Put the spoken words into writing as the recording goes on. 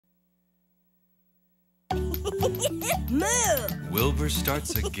Moo! Wilbur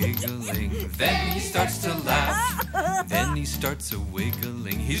starts a giggling, then he starts to laugh, then he starts a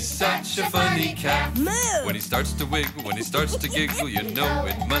wiggling. He's such a funny cat. Moo! When he starts to wiggle, when he starts to giggle, you know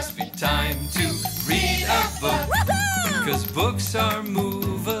it must be time to read a book. Because books are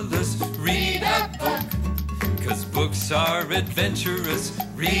moveless. Read a book. Because books are adventurous.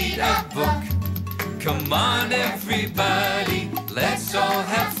 Read a book. Come on, everybody, let's all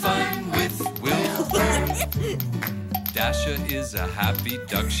have fun with Wilbur. Dasha is a happy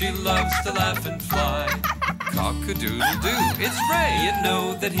duck. She loves to laugh and fly. Cock-a-doodle-doo, it's Ray. You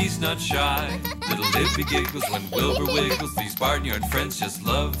know that he's not shy. Little Libby giggles when Wilbur wiggles. These barnyard friends just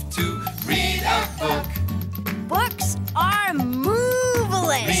love to read a book. Books are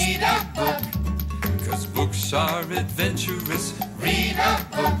moveless. Read a book. 'Cause books are adventurous. Read a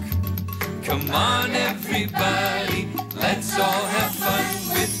book. Come on, everybody, let's all have fun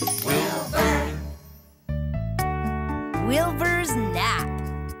with Wilbur. Wilbur's nap.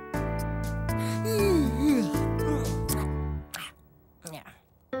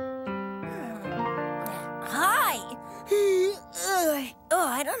 Hi.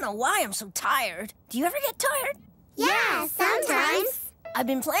 I don't know why I'm so tired. Do you ever get tired? Yeah, sometimes. I've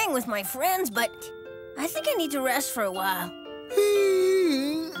been playing with my friends, but I think I need to rest for a while.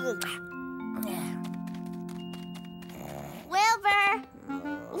 Wilbur!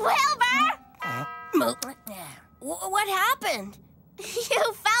 Wilbur! What happened?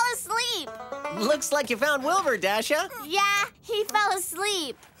 You fell asleep. Looks like you found Wilbur, Dasha. Yeah, he fell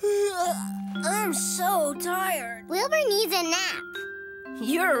asleep. I'm so tired. Wilbur needs a nap.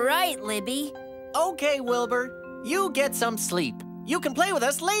 You're right, Libby. Okay, Wilbur, you get some sleep. You can play with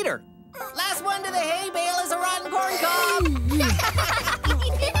us later. Last one to the hay bale is a rotten corn cob.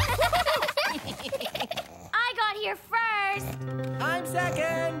 I got here first. I'm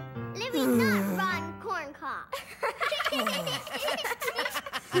second. Libby's not rotten corn cob.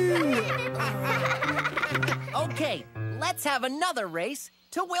 Okay, let's have another race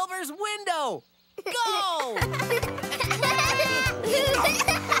to Wilbur's window. Go!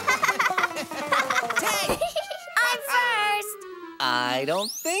 Take! I'm first. I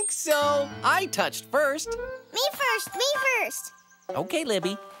don't think so. I touched first. Me first, me first. Okay,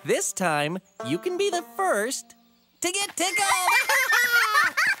 Libby, this time you can be the first to get tickled.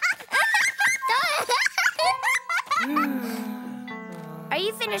 Are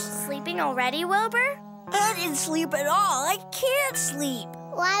you finished sleeping already, Wilbur? I didn't sleep at all. I can't sleep.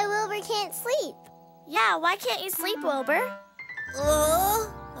 Why Wilbur can't sleep? Yeah, why can't you sleep, Wilbur?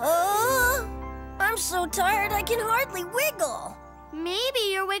 I'm so tired I can hardly wiggle.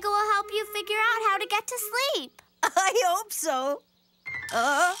 Maybe your wiggle will help you figure out how to get to sleep. I hope so.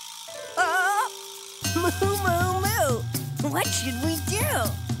 Moo, moo, moo. What should we do?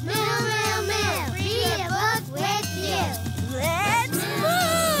 Moo, moo, moo. Read a book with you. Let's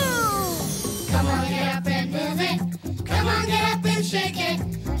move! Come on, get up and move it. Come on, get up and shake it.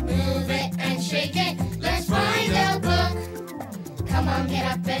 Move it and shake it. Let's find a book. Come on, get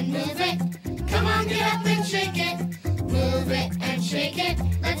up and move it. Come on, get up and shake it. Move it and shake it.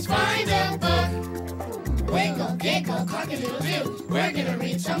 Let's find a book. Wiggle, giggle, cock-a-doodle-doo. We're gonna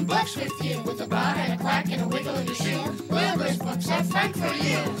read some books with you. With a bob and a quack and a wiggle in your shoe. Wilbur's books are fun for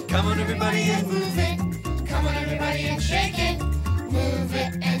you. Come on, everybody, and Move it. Come on, everybody, and shake it. Move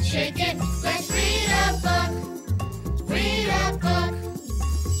it and shake it. Let's read a book. Read a book.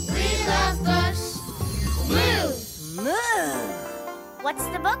 We love books. Move. Moo! What's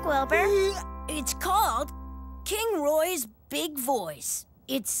the book, Wilbur? It's called King Roy's Big Voice.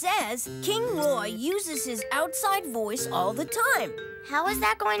 It says King Roy uses his outside voice all the time. How is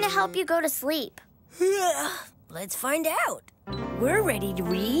that going to help you go to sleep? Let's find out. We're ready to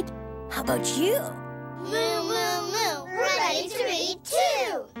read. How about you? Moo, moo, moo. We're ready to read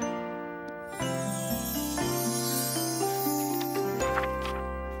too.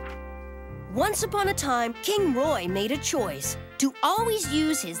 Once upon a time, King Roy made a choice to always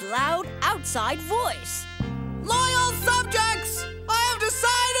use his loud outside voice. Loyal subjects, I have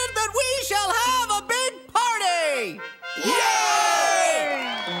decided that we shall have a big party! Yay!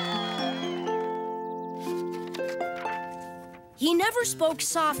 He never spoke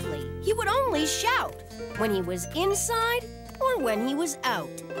softly. He would only shout when he was inside or when he was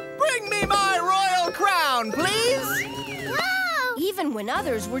out. Bring me my royal crown, please! Even when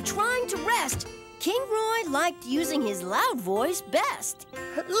others were trying to rest, King Roy liked using his loud voice best.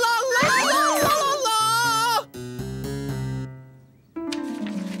 La la la la la la!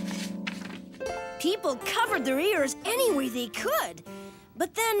 People covered their ears any way they could,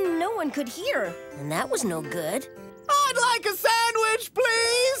 but then no one could hear, and that was no good. I'd like a sandwich,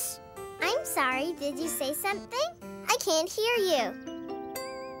 please! I'm sorry, sorry, did you say something? I can't hear you.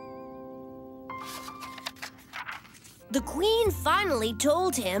 The Queen finally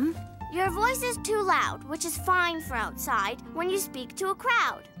told him, Your voice is too loud, which is fine for outside when you speak to a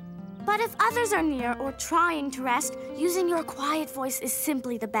crowd. But if others are near or trying to rest, using your quiet voice is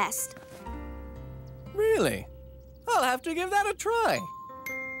simply the best. Really? I'll have to give that a try.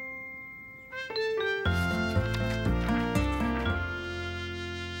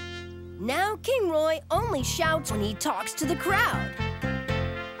 now King Roy only shouts when he talks to the crowd.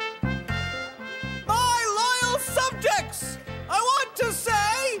 My loyal subjects! I want to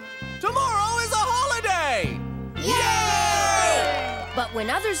say, tomorrow is a holiday! Yay! But when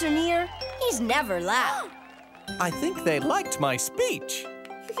others are near, he's never loud. I think they liked my speech.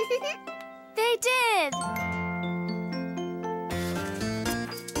 They did.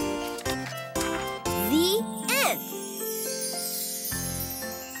 The end.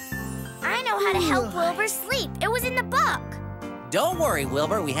 I know how to help Wilbur sleep. It was in the book. Don't worry,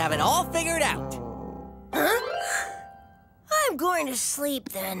 Wilbur. We have it all figured out. Huh? I'm going to sleep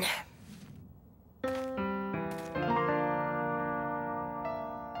then.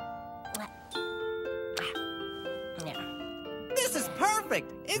 This is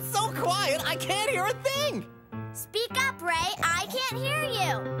perfect. It's so quiet, I can't hear a thing. Speak up, Ray. I can't hear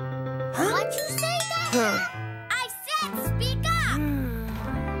you. What'd you say that? I said speak up.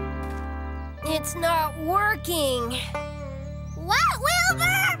 It's not working. What,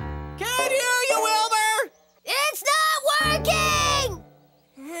 Wilbur? Can't hear you, Wilbur. It's not working!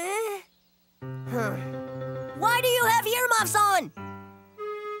 Why do you have earmuffs on?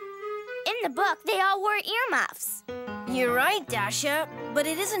 In the book, they all wore earmuffs. You're right, Dasha, but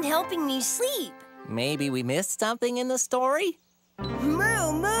it isn't helping me sleep. Maybe we missed something in the story?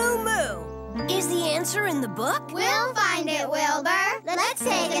 Moo, moo, moo. Is the answer in the book? We'll find it, Wilbur. Let's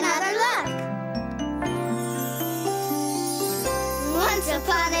take another look. Once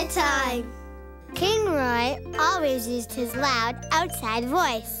upon a time, King Roy always used his loud outside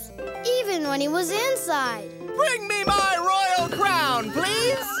voice, even when he was inside. Bring me my royal crown,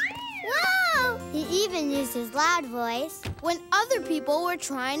 please. Whoa! He even used his loud voice when other people were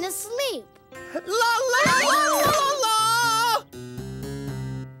trying to sleep. La la la la la!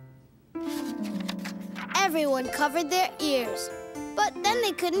 Everyone covered their ears, but then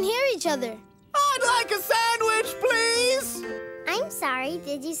they couldn't hear each other. I'd like a sandwich, please. I'm sorry,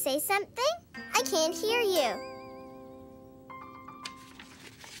 did you say something? I can't hear you.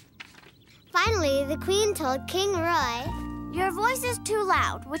 Finally, the Queen told King Roy, Your voice is too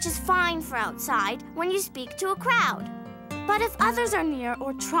loud, which is fine for outside when you speak to a crowd. But if others are near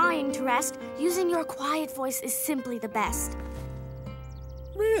or trying to rest, using your quiet voice is simply the best.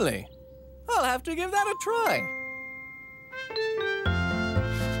 Really? I'll have to give that a try.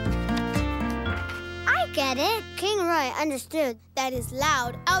 I get it. King Roy understood that his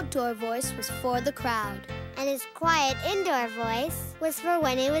loud outdoor voice was for the crowd, and his quiet indoor voice was for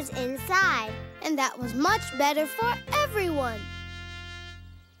when he was inside. And that was much better for everyone.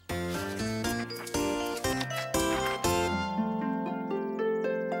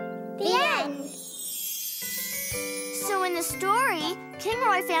 The end. So in the story, King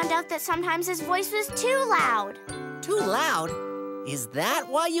Roy found out that sometimes his voice was too loud. Too loud? Is that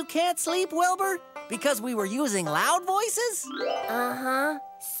why you can't sleep, Wilbur? Because we were using loud voices? Uh-huh.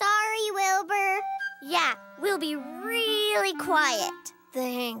 Sorry, Wilbur. Yeah, we'll be really quiet.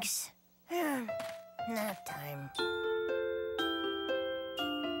 Thanks. Nap time.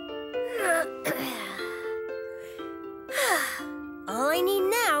 All I need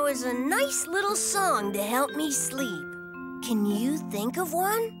now is a nice little song to help me sleep. Can you think of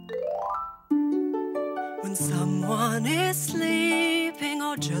one? When someone is sleeping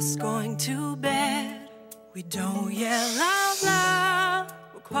or just going to bed, we don't yell out loud,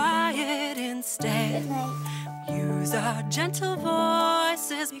 we're quiet instead. Use our gentle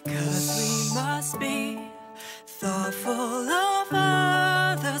voices because we must be thoughtful of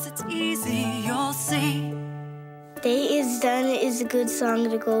others. It's easy, you'll see. Day is Done is a good song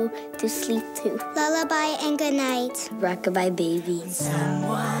to go to sleep to. Lullaby and good night. Rockabye Baby.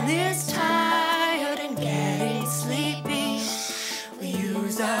 Someone is tired and getting sleepy. We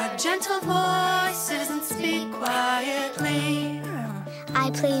use our gentle voices and speak quietly. I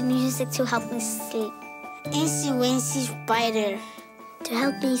play music to help me sleep. Incy Wincy Spider. To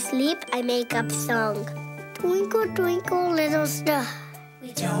help me sleep, I make up song. Twinkle, twinkle, little star.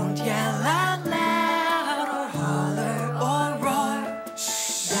 We don't yell out loud or holler or roar.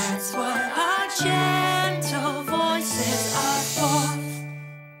 That's what our gentle voices are for.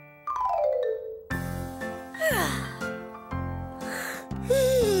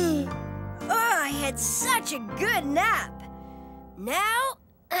 get such a good nap. Now,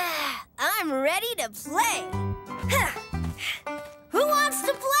 I'm ready to play. Who wants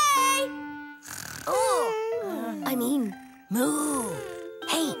to play? Moo.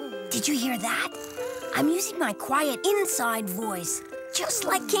 Hey, did you hear that? I'm using my quiet inside voice, just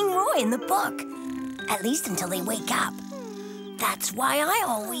like King Roy in the book. At least until they wake up. That's why I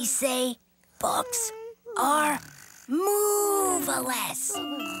always say books are moveless.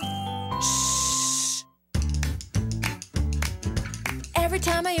 Shh. Every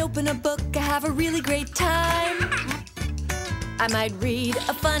time I open a book, I have a really great time. I might read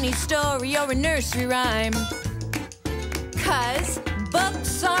a funny story or a nursery rhyme. 'Cause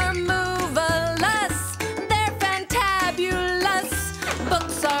books are moveless. They're fantabulous.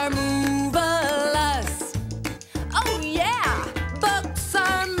 Books are moveless. Oh yeah, books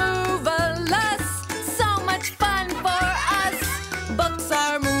are moveless. So much fun for us. Books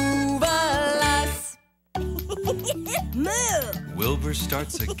are moveless. Moo! Wilbur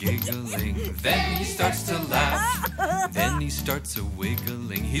starts a giggling, then he starts to laugh, then he starts a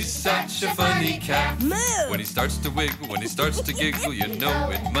wiggling. He's such a funny cat. Moo! When he starts to wiggle, when he starts to giggle, you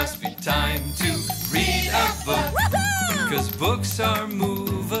know it must be time to read a book. Woohoo! 'Cause books are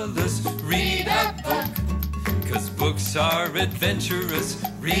moveless. Read a book. 'Cause books are adventurous.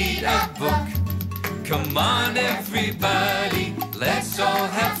 Read a book. Come on, everybody, let's all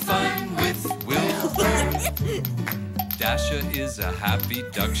have fun with Wilbur. Dasha is a happy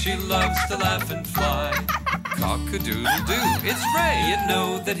duck. She loves to laugh and fly. Cock-a-doodle-doo, it's Ray. You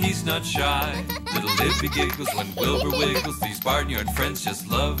know that he's not shy. Little Libby giggles when Wilbur wiggles. These barnyard friends just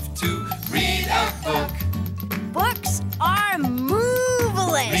love to read a book. Books are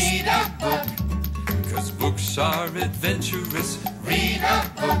moveless. Read a book. 'Cause books are adventurous. Read a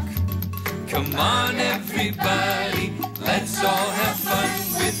book. Come on, everybody, let's all have fun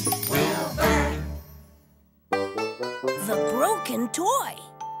with Wilbur. The broken toy.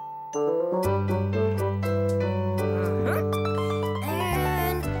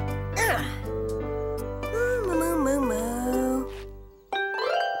 And moo, moo, moo.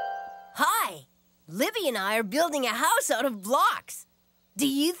 Hi, Libby and I are building a house out of blocks. Do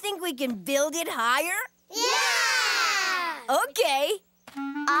you think we can build it higher? Yeah! Okay.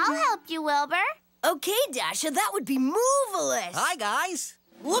 I'll help you, Wilbur. Okay, Dasha, that would be moveless. Hi, guys.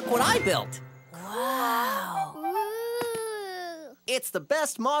 Look what I built. Wow. Ooh. It's the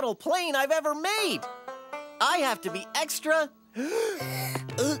best model plane I've ever made. I have to be extra...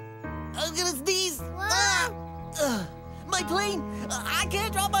 I'm gonna sneeze. My plane. I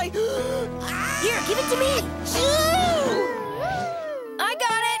can't drop my... Here, give it to me. I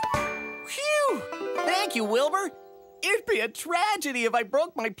got it. Phew. Thank you, Wilbur. It'd be a tragedy if I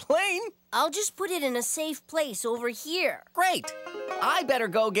broke my plane. I'll just put it in a safe place over here. Great. I better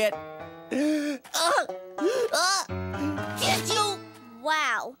go get...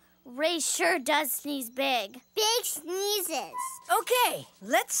 Wow, Ray sure does sneeze big. Big sneezes. Okay,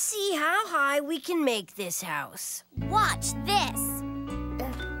 let's see how high we can make this house. Watch this.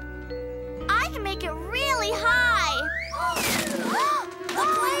 I can make it really high. The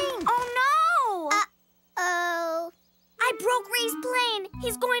plane. Oh, no. Uh-oh. I broke Ray's plane.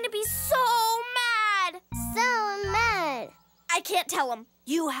 He's going to be so mad. So mad. I can't tell him.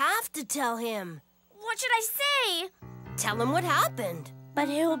 You have to tell him. What should I say? Tell him what happened. But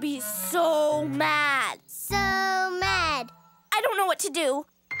he'll be so mad. So mad. I don't know what to do.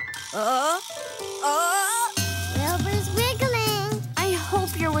 Wilbur's wiggling. I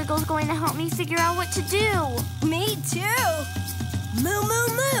hope your wiggle's going to help me figure out what to do. Me too. Moo, moo,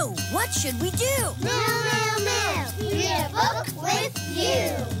 moo. What should we do? Moo, moo, moo. Read a book with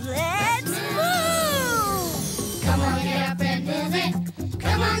you. Let's move. Come on, get up and move it.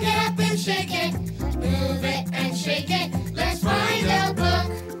 Come on, get up and shake it. Move it and shake it. Let's find a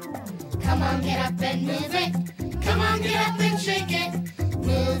book. Come on, get up and move it. Come on, get up and shake it.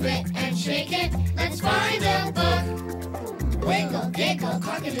 Move it and shake it. Let's find a book. Wiggle, giggle,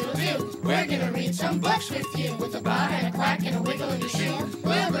 cock-a-doodle-doo. We're gonna read some books with you. With a bob and a quack and a wiggle in your shoe.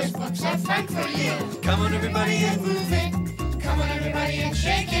 Wilbur's books are fun for you. Come on, everybody, and Move it. Come on, everybody, and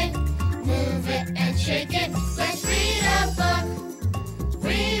shake it. Move it and shake it. Let's read a book.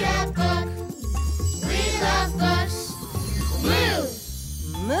 Read a book. We love books. Move.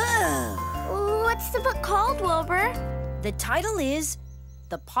 Moo. What's the book called, Wilbur? The title is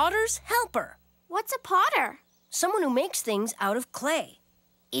The Potter's Helper. What's a potter? Someone who makes things out of clay.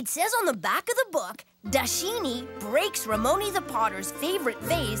 It says on the back of the book, Dashini breaks Ramoni the Potter's favorite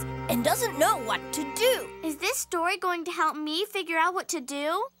vase and doesn't know what to do. Is this story going to help me figure out what to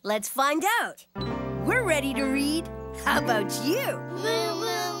do? Let's find out. We're ready to read. How about you? Moo,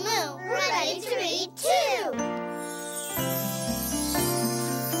 moo, moo. We're ready to read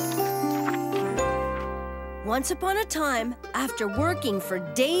Once upon a time, after working for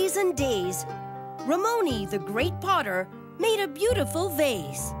days and days, Ramoni, the great potter, made a beautiful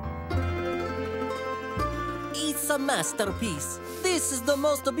vase. It's a masterpiece. This is the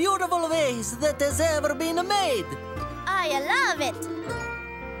most beautiful vase that has ever been made. I love it.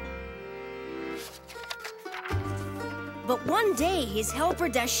 But one day, his helper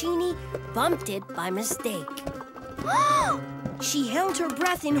Dashini bumped it by mistake. She held her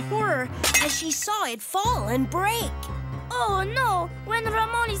breath in horror as she saw it fall and break. Oh no! When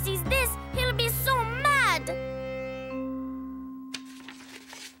Ramoni sees this, he'll be so mad!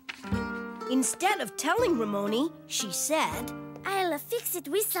 Instead of telling Ramoni, she said, I'll fix it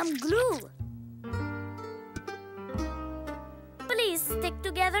with some glue. Please stick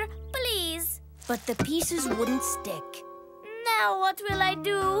together, please. but the pieces wouldn't stick. Now what will I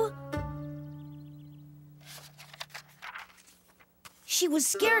do? She was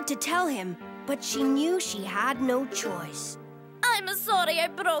scared to tell him, but she knew she had no choice. I'm sorry I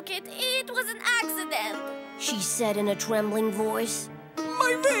broke it. It was an accident. She said in a trembling voice.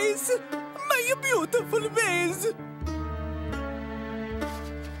 My vase! My beautiful vase!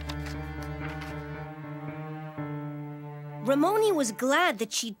 Ramoni was glad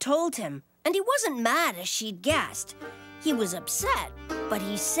that she'd told him, and he wasn't mad as she'd guessed. He was upset, but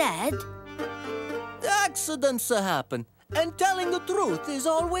he said, Accidents happen, and telling the truth is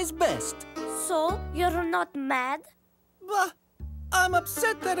always best. So, you're not mad? Bah, I'm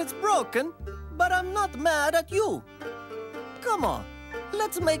upset that it's broken, but I'm not mad at you. Come on,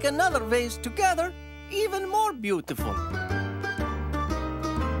 let's make another vase together, even more beautiful.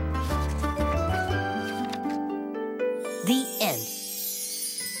 The end.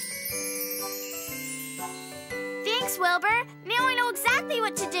 Thanks, Wilbur. Now I know exactly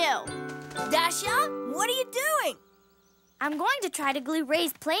what to do. Dasha, what are you doing? I'm going to try to glue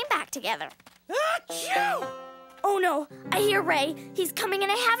Ray's plane back together. Achoo! Oh no, I hear Ray. He's coming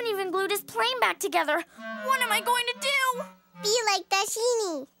and I haven't even glued his plane back together. What am I going to do? Be like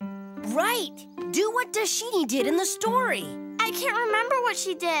Dashini. Right. Do what Dashini did in the story. I can't remember what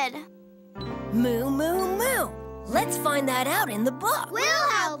she did. Moo, moo, moo. Let's find that out in the book. We'll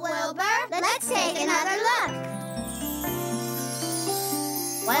help, Wilbur. Let's take another look.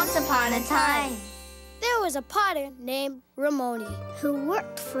 Once upon a time, There was a potter named Ramoni. who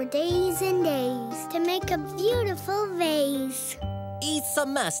worked for days and days to make a beautiful vase. It's a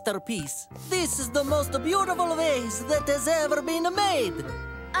masterpiece. This is the most beautiful vase that has ever been made.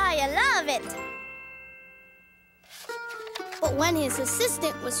 I love it. But when his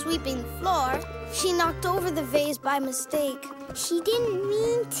assistant was sweeping the floor, she knocked over the vase by mistake. She didn't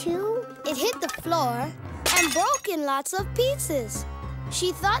mean to. It hit the floor and broke in lots of pieces.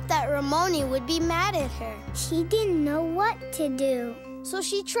 She thought that Ramoni would be mad at her. She didn't know what to do. So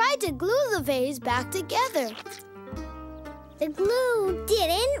she tried to glue the vase back together. The glue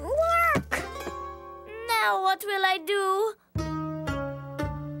didn't work. Now what will I do?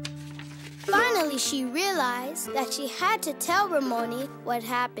 Finally, she realized that she had to tell Ramoni what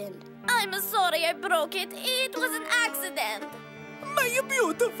happened. I'm sorry I broke it. It was an accident. My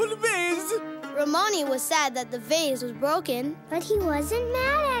beautiful vase! Ramoni was sad that the vase was broken. But he wasn't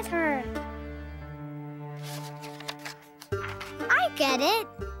mad at her. I get it.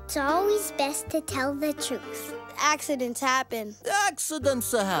 It's always best to tell the truth. Accidents happen.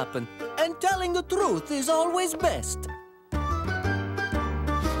 Accidents happen, and telling the truth is always best.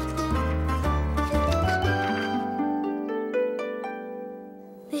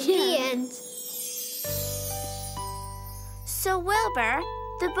 The end. So, Wilbur,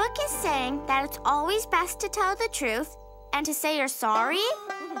 the book is saying that it's always best to tell the truth and to say you're sorry?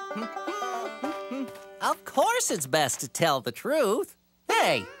 Of course it's best to tell the truth.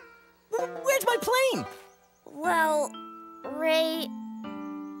 Hey, where's my plane? Well, Ray,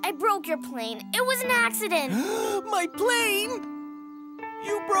 I broke your plane. It was an accident. My plane?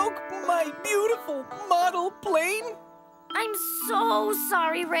 You broke my beautiful model plane? I'm so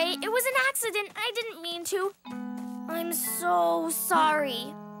sorry, Ray. It was an accident. I didn't mean to. I'm so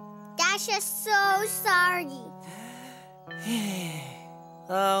sorry. Dasha's so sorry.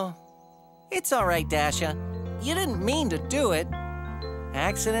 Oh, it's all right, Dasha. You didn't mean to do it.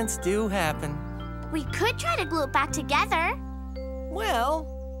 Accidents do happen. We could try to glue it back together. Well,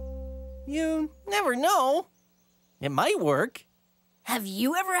 you never know. It might work. Have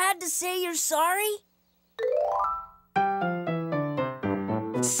you ever had to say you're sorry?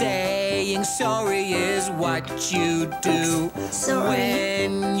 Saying sorry is what you do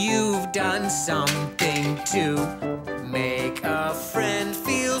when you've done something to make a friend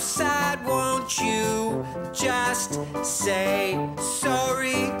feel sad. Won't you just say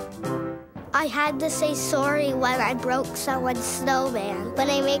sorry? I had to say sorry when I broke someone's snowman. When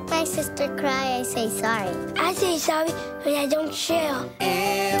I make my sister cry, I say sorry. I say sorry when I don't share.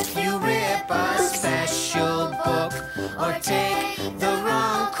 If you rip a special book or take the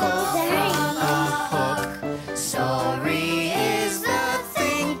wrong coat from a hook, sorry is the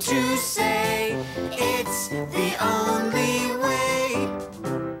thing to say. It's the only way.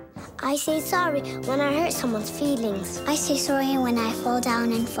 I say sorry when I hurt someone's feelings. I say sorry when I fall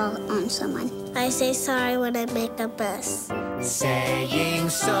down and fall on someone. I say sorry when I make a mess. Saying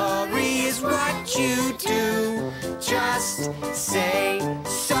sorry is what you do. Just say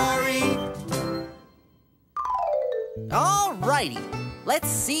sorry. All righty. Let's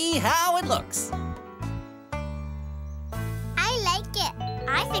see how it looks. I like it.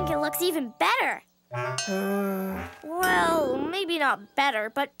 I think it looks even better. Well, maybe not better,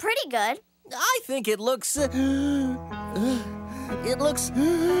 but pretty good. I think it looks... it looks...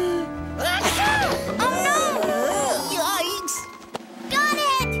 Oh, no! Yikes! Got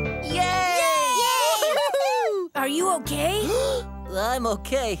it! Yay! Are you okay? I'm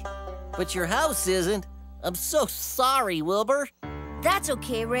okay, but your house isn't. I'm so sorry, Wilbur. That's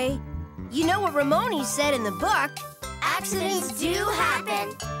okay, Ray. You know what Ramone said in the book? Accidents do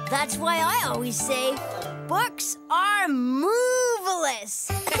happen. That's why I always say, books are moveless.